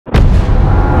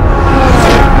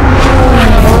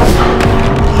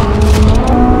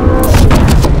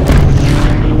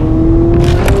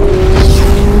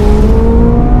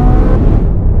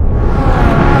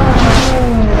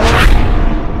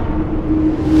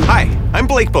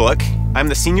Blake Bullock. I'm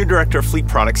the Senior Director of Fleet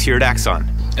Products here at Axon.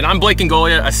 And I'm Blake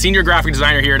Angolia, a Senior Graphic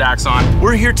Designer here at Axon.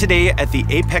 We're here today at the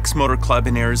Apex Motor Club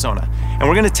in Arizona, and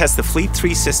we're going to test the Fleet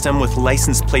 3 system with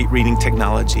license plate reading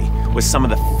technology with some of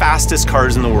the fastest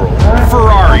cars in the world.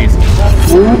 Ferraris.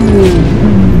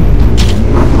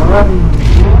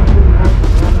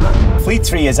 Fleet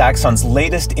 3 is Axon's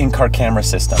latest in-car camera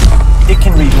system. It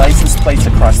can read license plates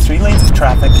across 3 lanes of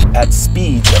traffic at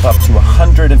speeds of up to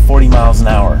 140 miles an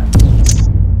hour.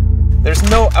 There's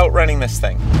no outrunning this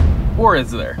thing. Or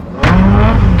is there?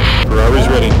 Ferrari's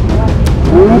ready.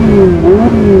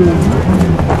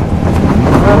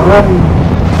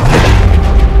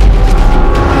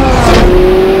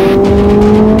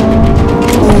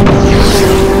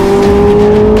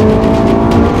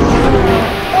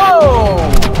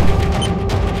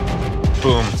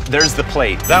 Boom, there's the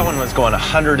plate. That one was going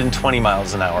 120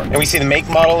 miles an hour. And we see the make,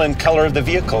 model, and color of the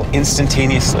vehicle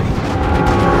instantaneously.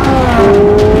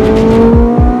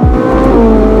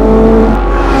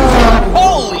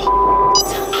 Holy!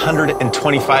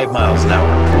 125 miles an hour.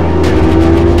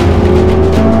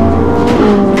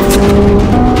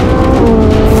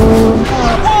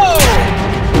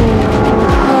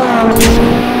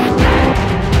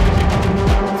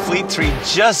 Fleet 3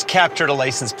 just captured a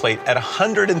license plate at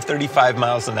 135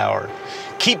 miles an hour.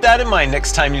 Keep that in mind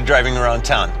next time you're driving around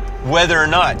town, whether or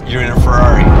not you're in a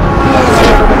Ferrari.